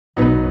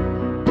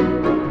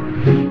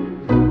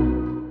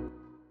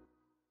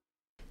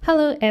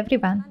Hello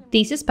everyone,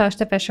 this is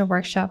Paukshte Fashion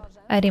Workshop.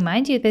 I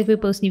remind you that we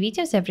post new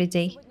videos every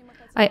day.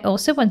 I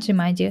also want to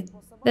remind you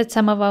that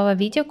some of our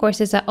video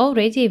courses are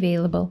already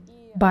available.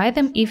 Buy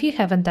them if you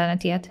haven't done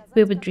it yet.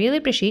 We would really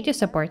appreciate your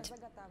support.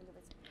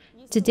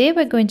 Today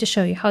we're going to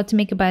show you how to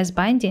make a bias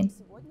binding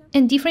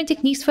and different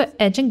techniques for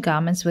edging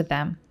garments with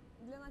them.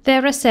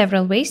 There are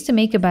several ways to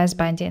make a bias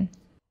binding.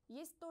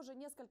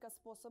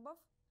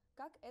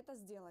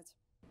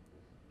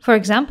 For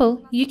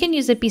example, you can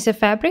use a piece of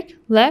fabric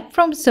left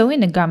from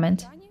sewing a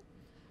garment.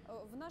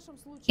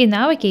 In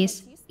our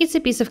case, it's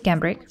a piece of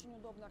cambric.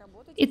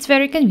 It's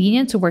very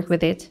convenient to work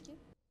with it.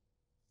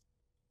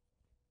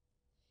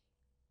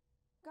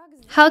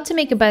 How to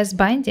make a bias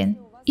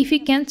binding if you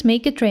can't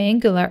make a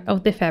triangular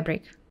of the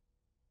fabric?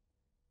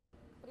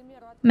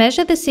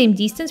 Measure the same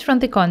distance from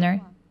the corner,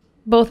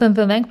 both on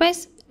the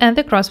lengthwise and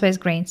the crosswise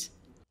grains.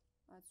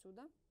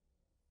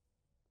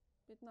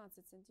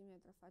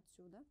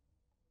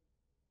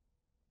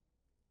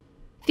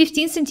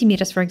 15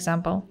 centimeters, for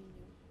example.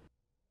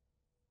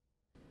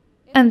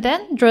 And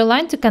then draw a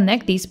line to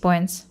connect these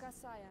points.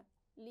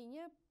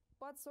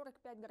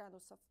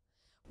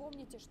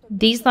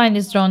 This line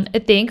is drawn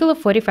at the angle of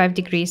 45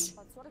 degrees.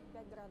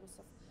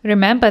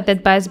 Remember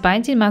that bias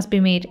binding must be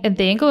made at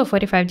the angle of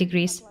 45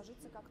 degrees.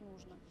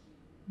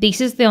 This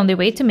is the only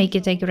way to make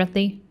it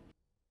accurately.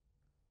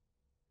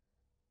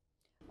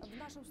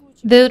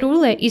 The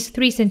ruler is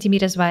 3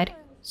 centimeters wide,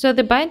 so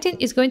the binding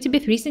is going to be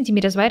 3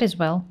 centimeters wide as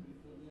well.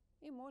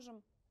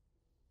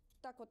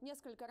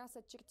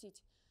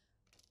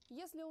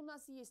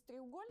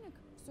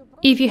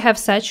 If you have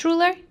such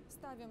ruler,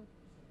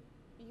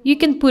 you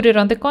can put it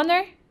on the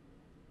corner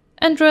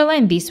and draw a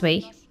line this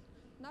way.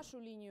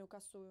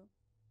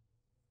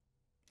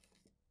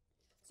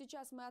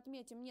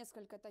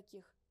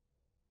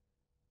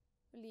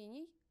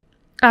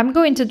 I'm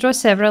going to draw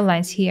several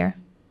lines here.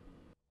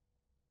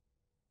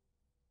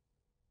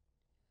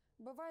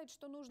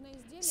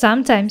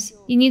 Sometimes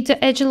you need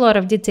to edge a lot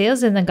of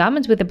details in a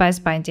garment with a bias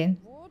binding.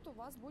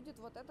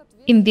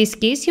 In this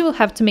case, you will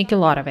have to make a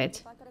lot of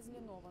it.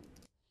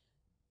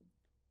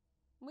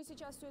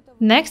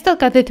 Next, I'll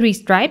cut the 3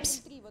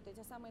 stripes,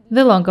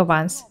 the longer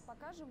ones,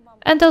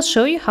 and I'll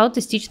show you how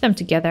to stitch them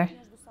together.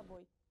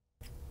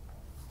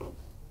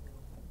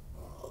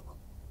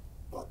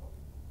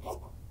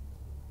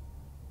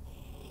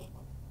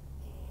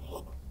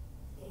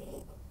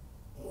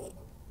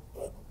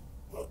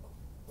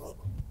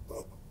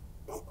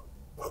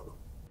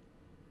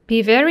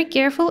 Be very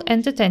careful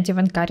and attentive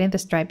when cutting the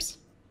stripes.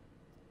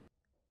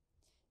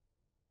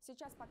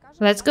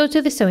 Let's go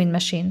to the sewing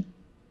machine.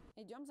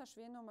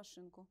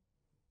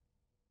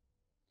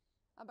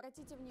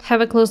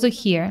 Have a close look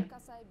here.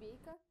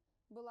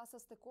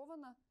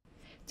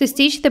 To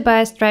stitch the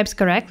bias stripes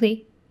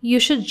correctly, you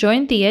should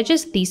join the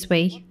edges this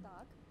way.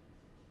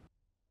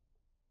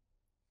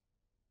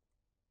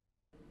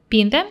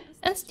 Pin them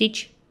and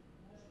stitch.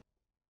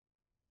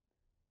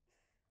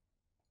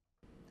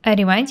 I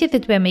remind you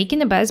that we are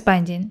making a bias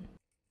binding.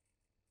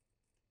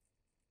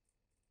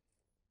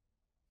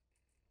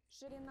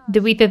 The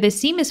width of the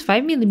seam is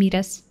 5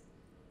 millimeters.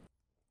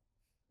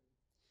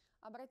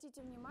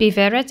 Be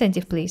very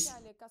attentive, please.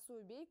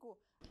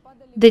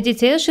 The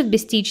detail should be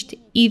stitched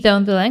either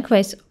on the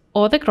lengthwise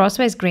or the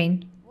crosswise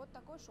grain,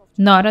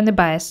 not on the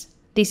bias.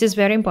 This is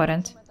very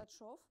important.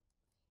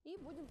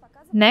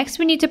 Next,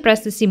 we need to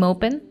press the seam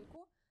open,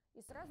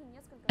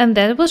 and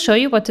then we'll show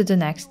you what to do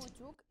next.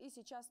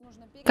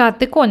 Cut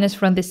the corners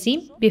from the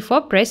seam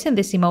before pressing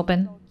the seam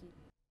open.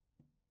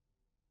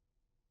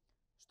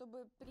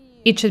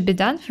 It should be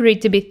done for it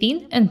to be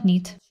thin and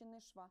neat.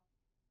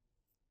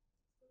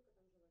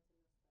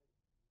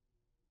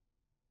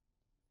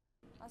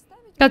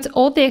 Cut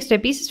all the extra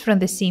pieces from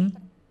the seam.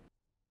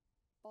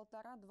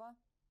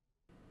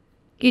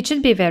 It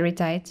should be very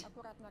tight.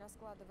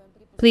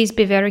 Please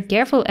be very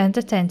careful and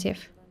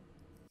attentive.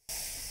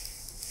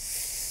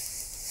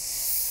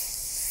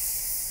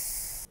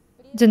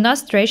 Do not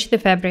stretch the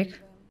fabric.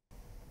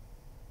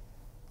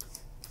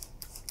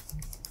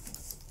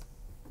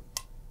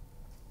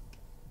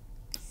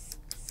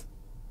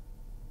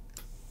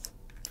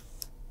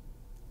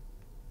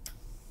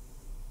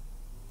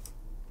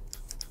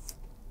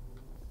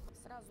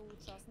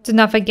 Do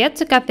not forget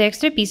to cut the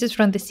extra pieces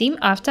from the seam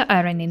after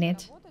ironing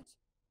it.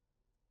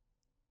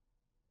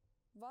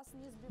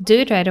 Do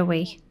it right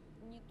away.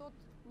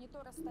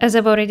 As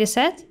I've already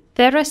said,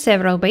 there are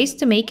several ways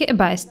to make a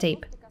bias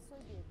tape.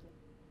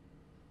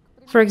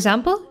 For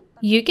example,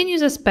 you can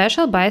use a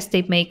special bias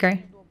tape maker.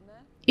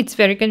 It's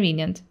very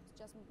convenient.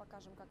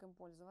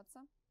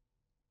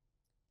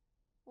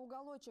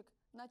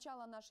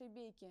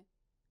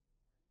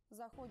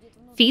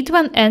 Feed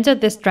one end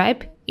of the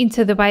stripe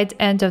into the wide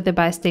end of the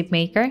bias tape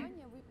maker.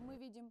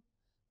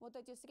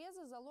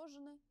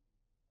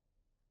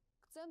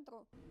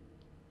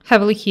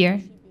 Have a look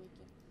here.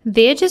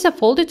 The edges are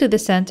folded to the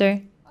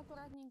center.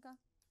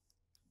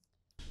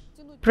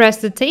 Press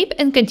the tape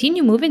and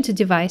continue moving to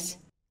device.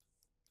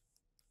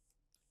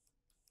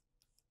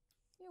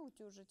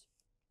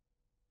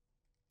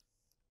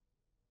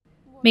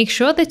 Make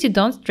sure that you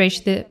don't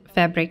stretch the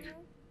fabric.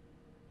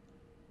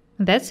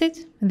 That's it.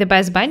 The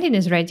bias binding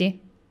is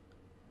ready.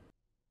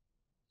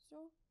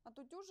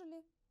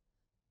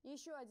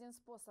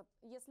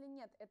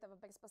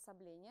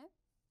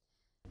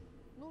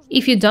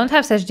 If you don't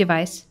have such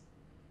device,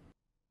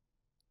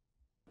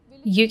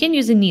 you can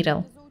use a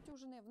needle.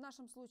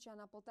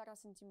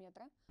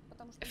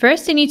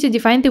 First, you need to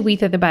define the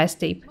width of the bias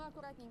tape.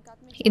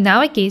 In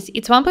our case,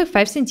 it's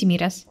 1.5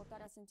 centimeters.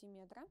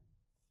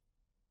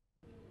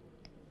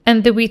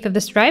 And the width of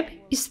the stripe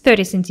is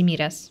 30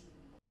 centimeters.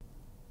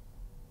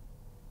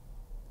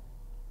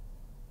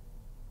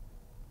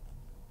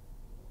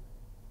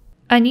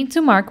 I need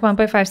to mark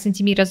 1.5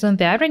 centimeters on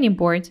the ironing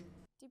board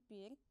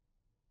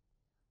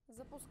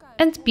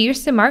and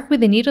pierce the mark with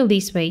the needle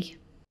this way.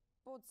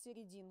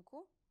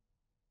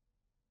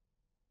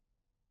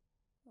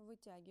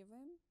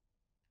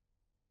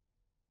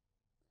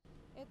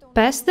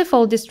 Pass the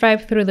folded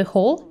stripe through the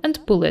hole and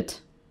pull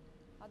it.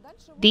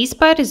 This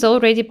part is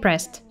already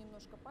pressed.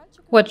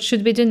 What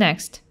should we do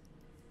next?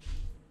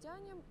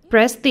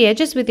 Press the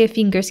edges with your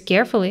fingers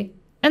carefully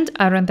and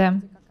iron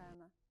them.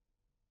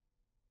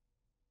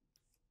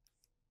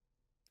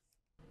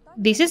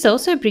 This is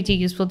also a pretty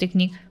useful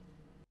technique.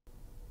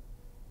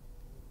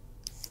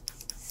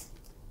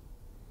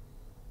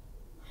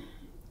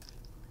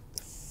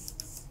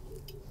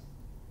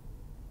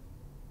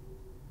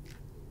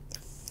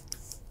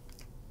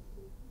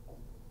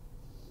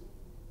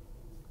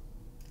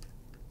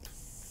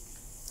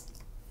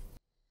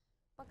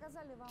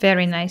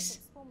 Very nice.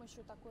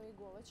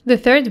 The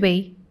third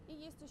way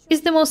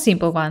is the most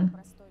simple one.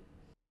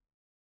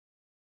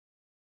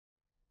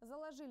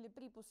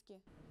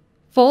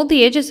 Fold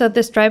the edges of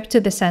the stripe to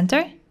the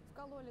center,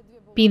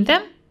 pin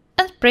them,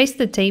 and press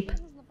the tape.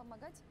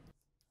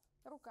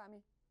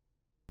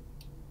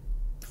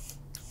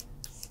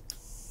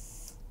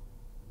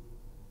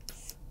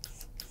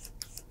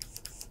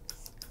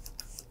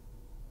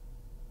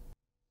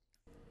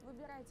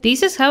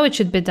 This is how it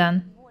should be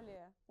done.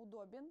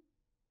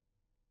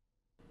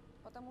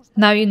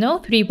 Now you know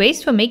 3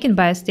 ways for making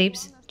bias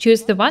tapes.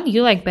 Choose the one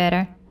you like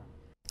better.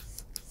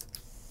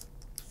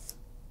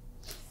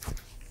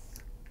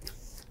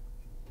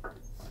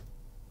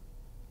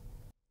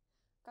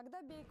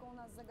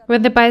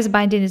 When the bias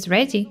binding is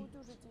ready,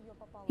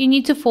 you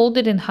need to fold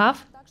it in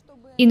half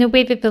in a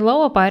way that the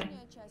lower part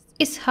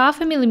is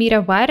 0.5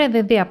 millimeter wider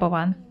than the upper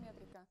one.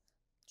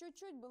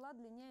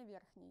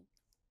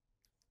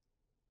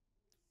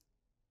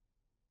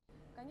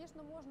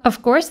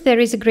 Of course, there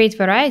is a great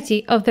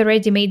variety of the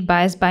ready-made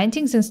bias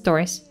bindings in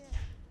stores.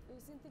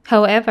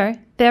 However,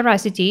 there are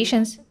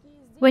situations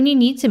when you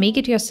need to make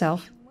it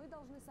yourself.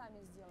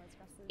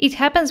 It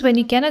happens when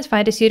you cannot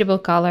find a suitable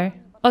color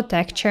or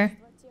texture.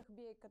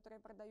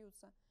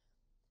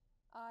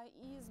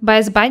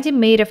 Bias binding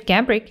made of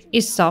cambric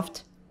is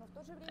soft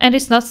and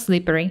it's not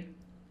slippery.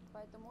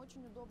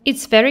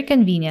 It's very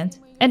convenient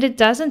and it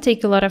doesn't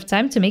take a lot of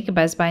time to make a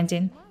bias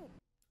binding.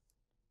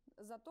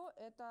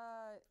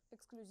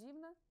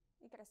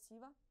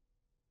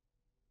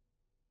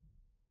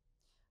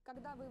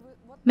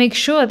 Make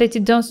sure that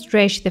you don't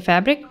stretch the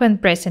fabric when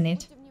pressing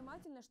it.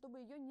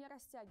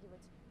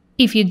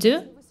 If you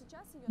do,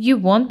 you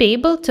won't be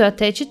able to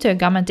attach it to a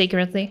garment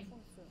accurately.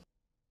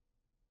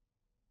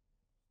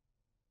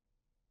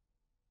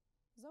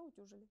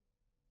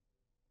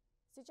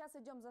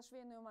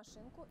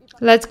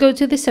 Let's go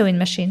to the sewing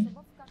machine.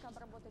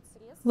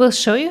 We'll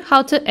show you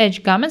how to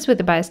edge garments with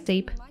the bias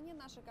tape.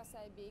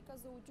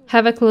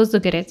 Have a close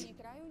look at it.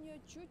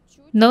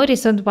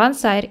 Notice on one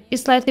side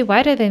is slightly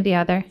wider than the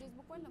other.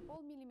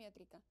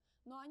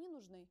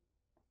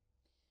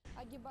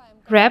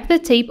 Wrap the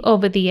tape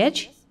over the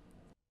edge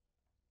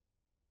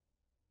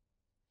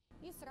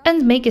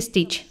and make a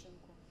stitch.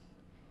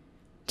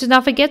 Do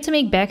not forget to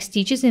make back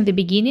stitches in the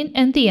beginning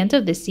and the end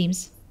of the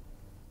seams.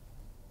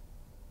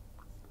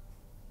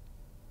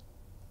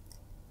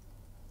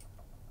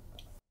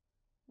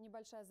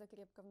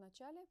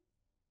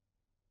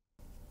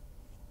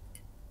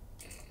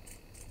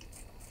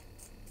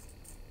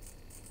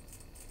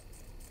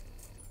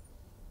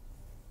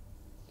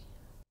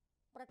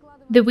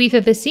 The width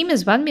of the seam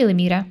is 1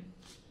 millimeter.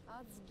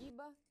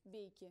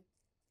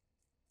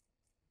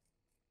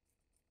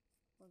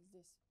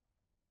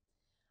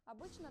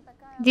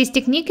 This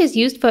technique is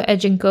used for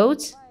edging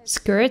coats,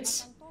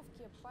 skirts,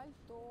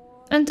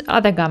 and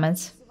other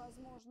garments.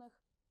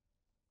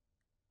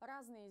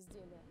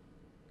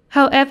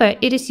 However,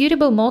 it is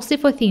suitable mostly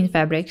for thin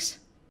fabrics.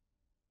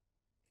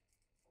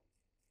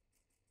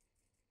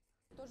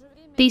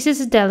 This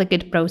is a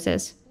delicate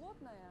process.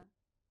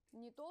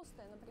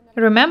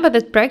 Remember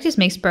that practice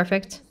makes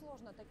perfect.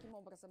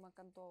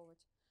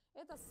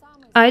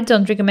 I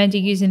don't recommend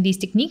you using this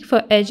technique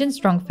for edging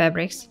strong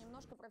fabrics.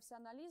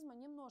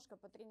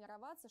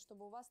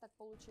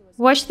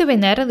 Watch the way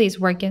Nataly is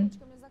working.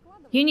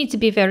 You need to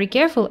be very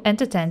careful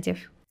and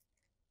attentive.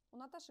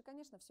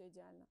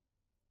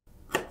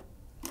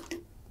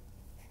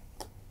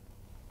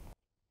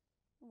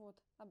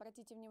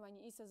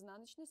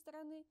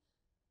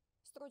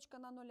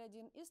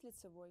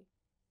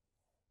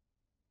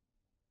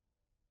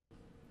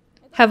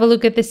 Have a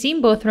look at the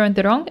seam both from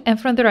the wrong and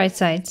from the right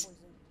sides.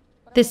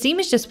 The seam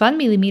is just 1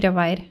 mm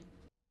wide.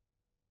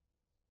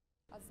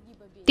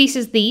 This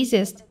is the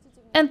easiest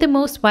and the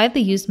most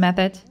widely used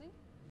method.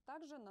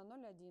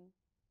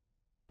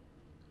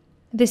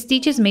 The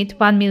stitch is made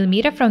 1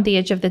 mm from the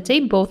edge of the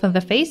tape both on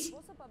the face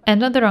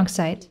and on the wrong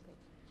side.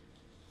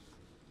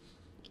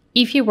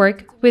 If you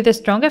work with the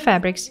stronger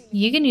fabrics,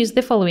 you can use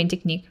the following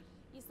technique.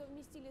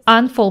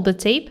 Unfold the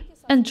tape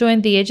and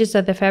join the edges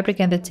of the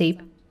fabric and the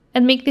tape,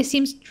 and make the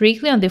seam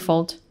strictly on the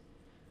fold.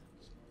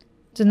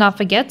 Do not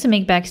forget to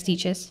make back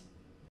stitches.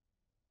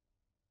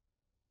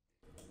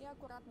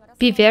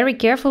 Be very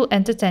careful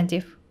and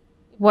attentive.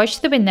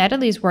 Watch the way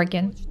Nataly is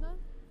working.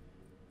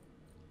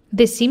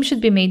 The seam should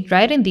be made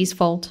right in this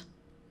fold.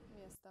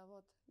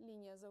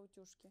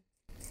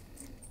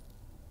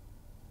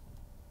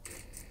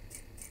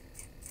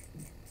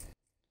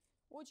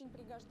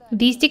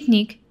 This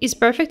technique is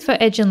perfect for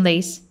edging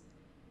lace.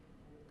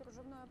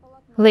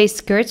 Lace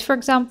skirts, for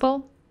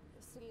example,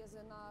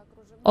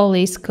 or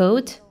lace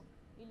coat.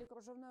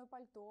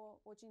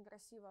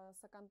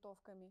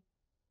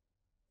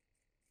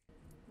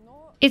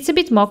 It's a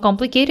bit more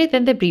complicated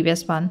than the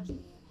previous one.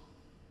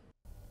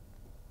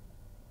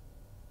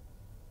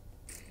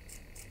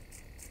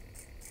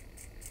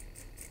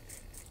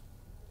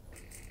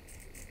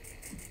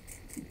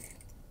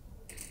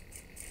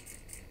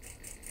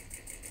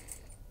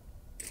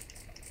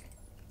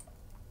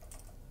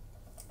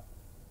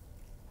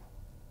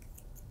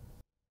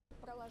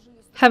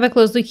 Have a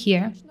close look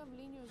here.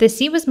 The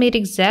seam was made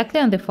exactly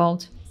on the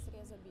fold.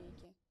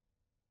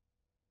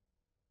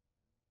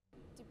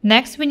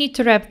 Next, we need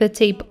to wrap the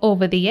tape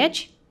over the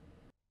edge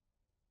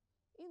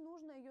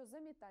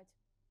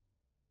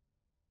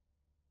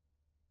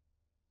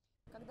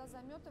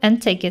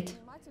and take it.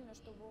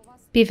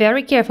 Be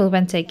very careful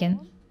when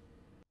taking.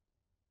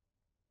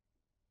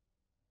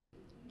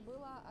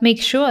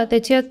 Make sure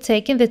that you are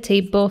taking the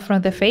tape both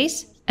from the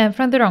face and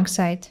from the wrong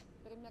side.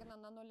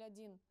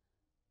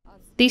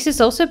 This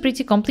is also a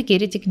pretty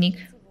complicated technique.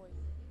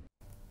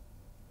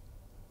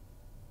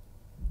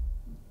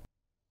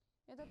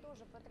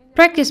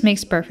 Practice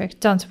makes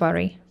perfect, don't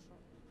worry.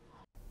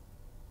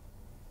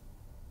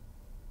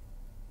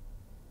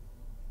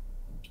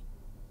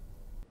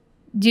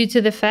 Due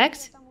to the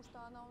fact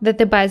that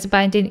the bias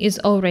binding is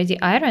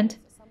already ironed,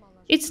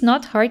 it's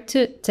not hard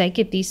to take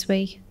it this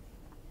way.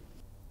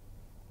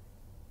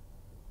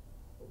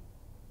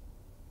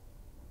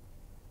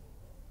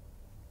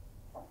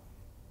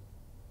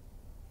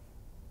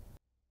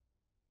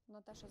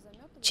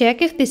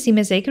 Check if the seam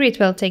is accurate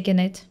while taking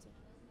it.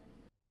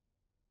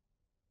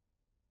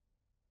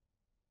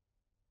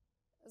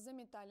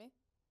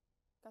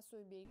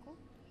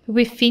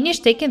 We've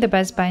finished taking the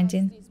bias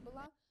binding.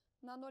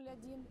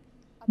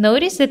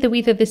 Notice that the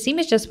width of the seam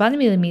is just 1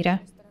 mm.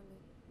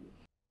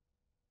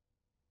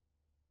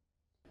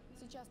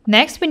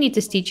 Next, we need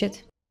to stitch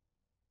it.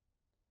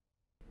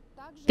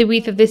 The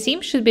width of the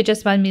seam should be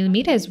just 1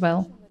 mm as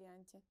well.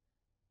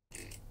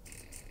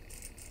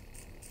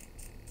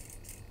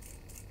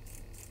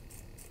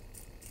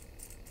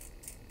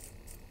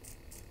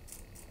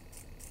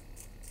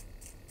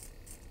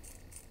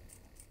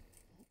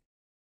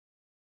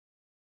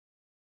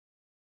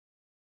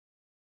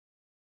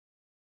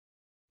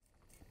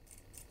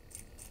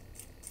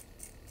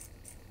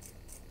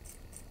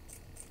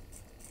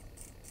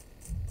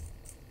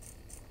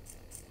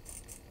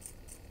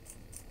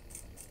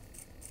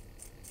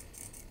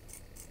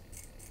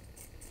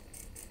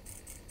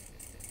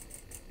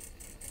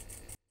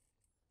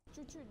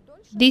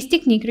 This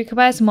technique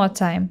requires more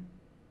time,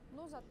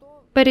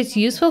 but it's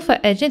useful for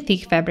edging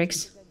thick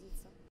fabrics.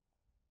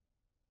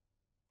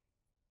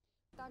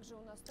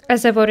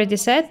 As I've already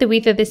said, the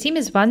width of the seam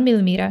is 1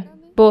 mm,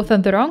 both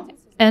on the wrong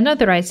and on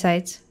the right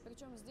sides.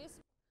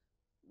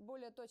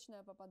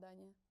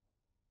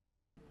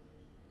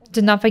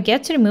 Do not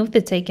forget to remove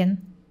the taking.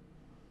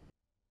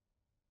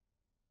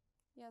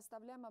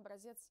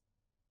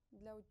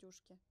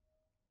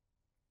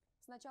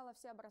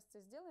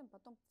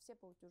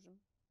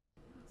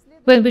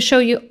 When we show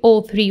you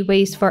all 3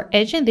 ways for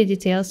edging the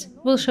details,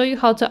 we'll show you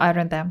how to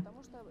iron them.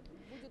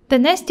 The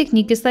next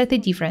technique is slightly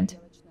different.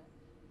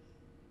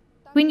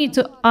 We need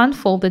to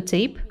unfold the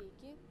tape,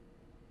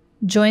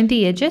 join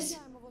the edges,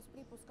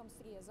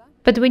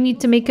 but we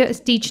need to make a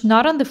stitch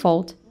not on the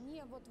fold,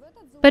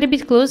 but a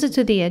bit closer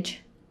to the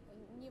edge.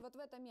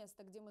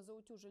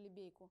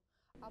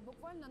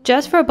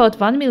 Just for about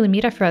 1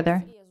 mm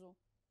further.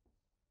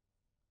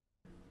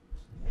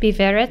 Be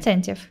very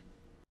attentive.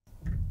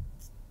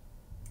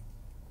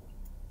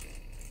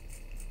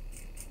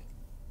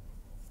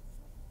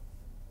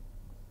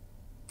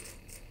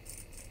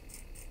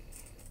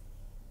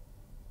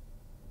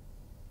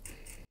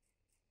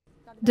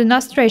 Do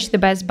not stretch the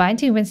bias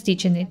binding when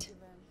stitching it.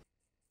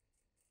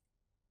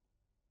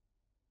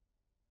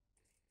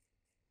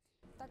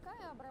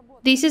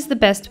 This is the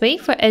best way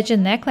for edging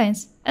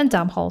necklines and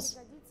armholes.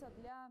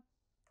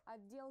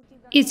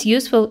 It's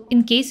useful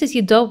in cases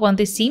you don't want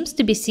the seams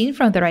to be seen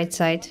from the right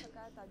side.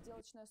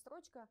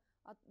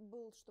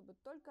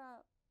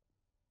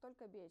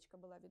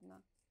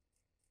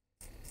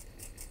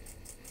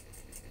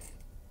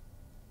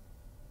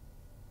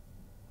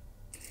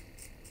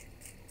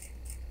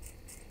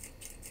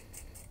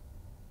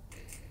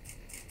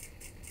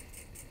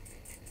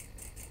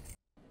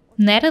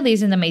 Nataly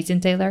is an amazing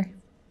tailor.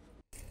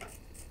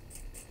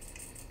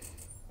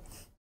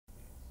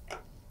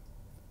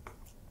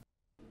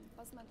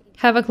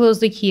 Have a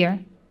close look here.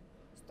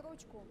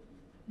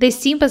 The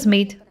seam was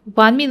made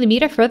 1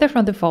 mm further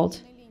from the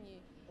fold.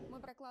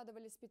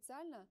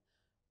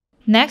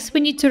 Next, we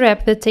need to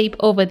wrap the tape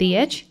over the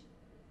edge,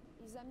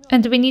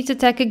 and we need to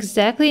tack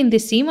exactly in the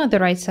seam on the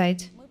right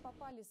side.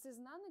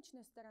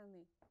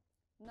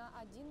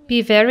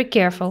 Be very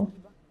careful.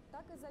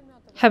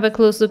 Have a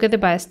close look at the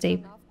bias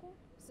tape.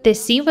 The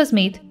seam was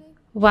made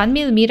 1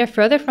 mm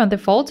further from the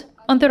fold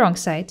on the wrong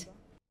side.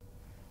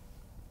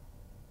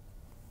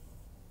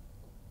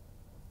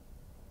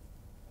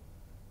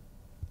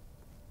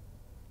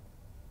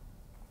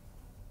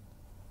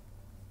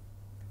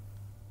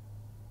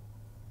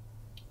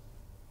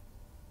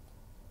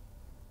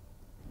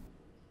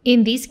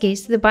 In this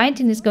case, the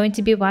binding is going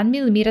to be 1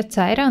 mm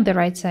tighter on the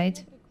right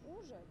side.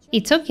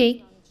 It's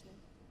okay.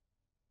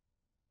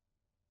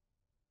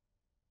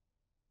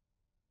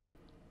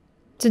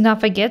 Do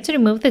not forget to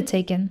remove the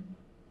taking.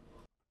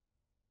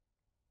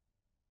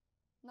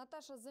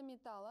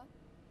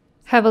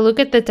 Have a look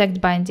at the tacked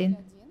binding.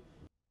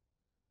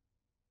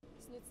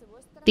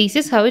 This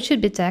is how it should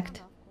be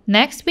tacked.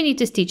 Next, we need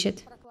to stitch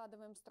it.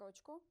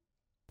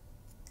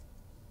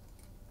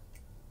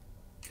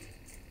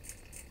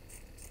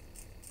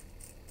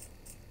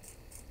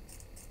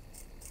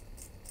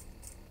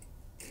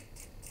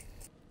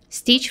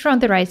 Stitch from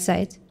the right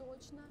side.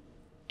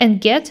 And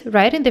get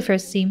right in the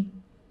first seam.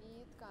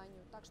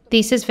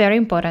 This is very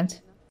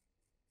important.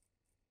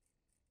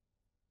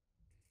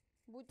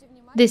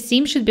 The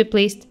seam should be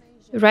placed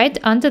right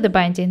under the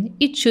binding.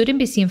 It shouldn't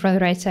be seen from the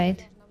right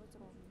side.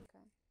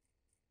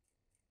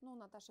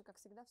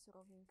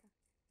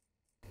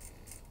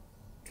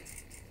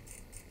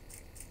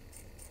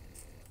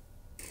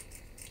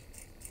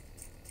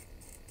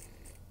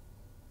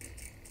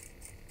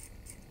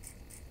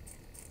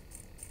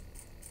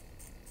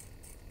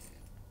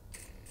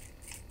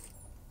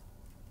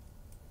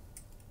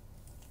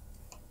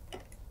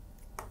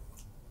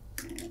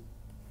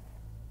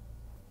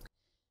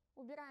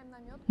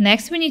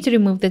 Next, we need to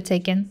remove the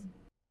taking.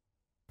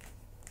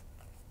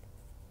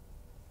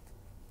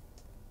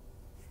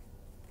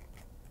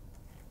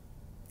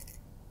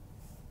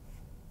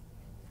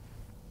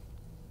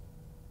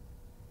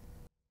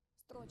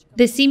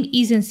 The seam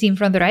isn't seen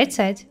from the right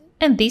side,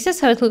 and this is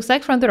how it looks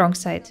like from the wrong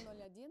side.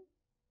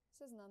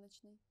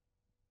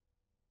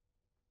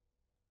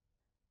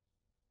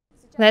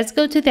 Let's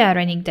go to the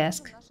ironing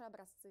desk.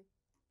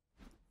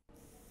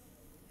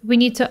 We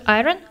need to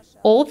iron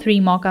all 3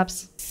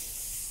 mock-ups.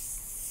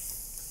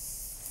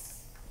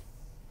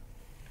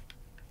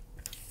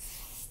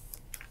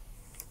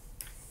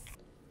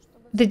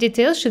 The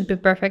details should be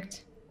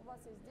perfect.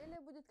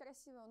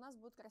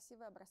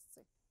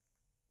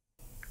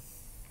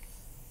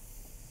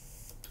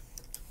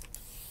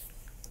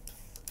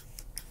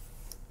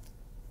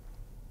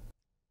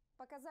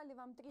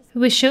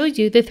 We showed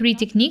you the 3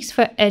 techniques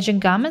for edging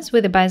garments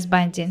with a bias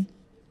binding.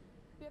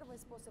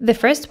 The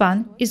first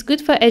one is good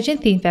for edging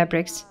thin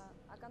fabrics.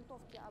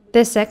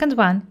 The second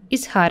one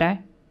is harder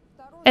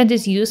and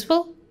is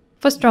useful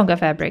for stronger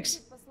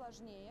fabrics.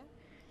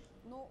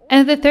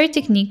 And the third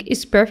technique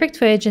is perfect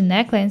for edging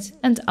necklines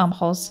and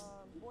armholes.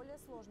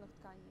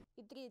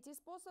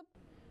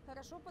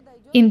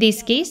 In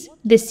this case,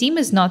 the seam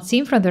is not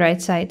seen from the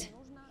right side.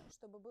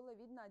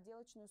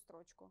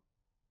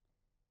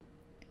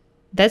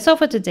 That's all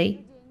for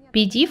today.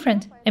 Be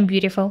different and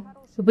beautiful.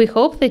 We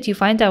hope that you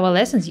find our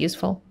lessons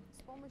useful.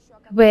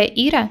 We're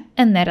Ira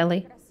and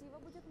Nataly.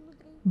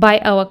 Buy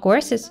our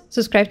courses,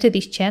 subscribe to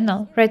this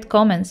channel, write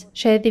comments,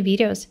 share the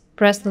videos,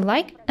 press the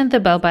like and the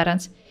bell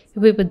buttons.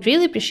 We would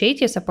really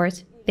appreciate your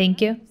support. Thank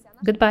you.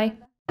 Goodbye.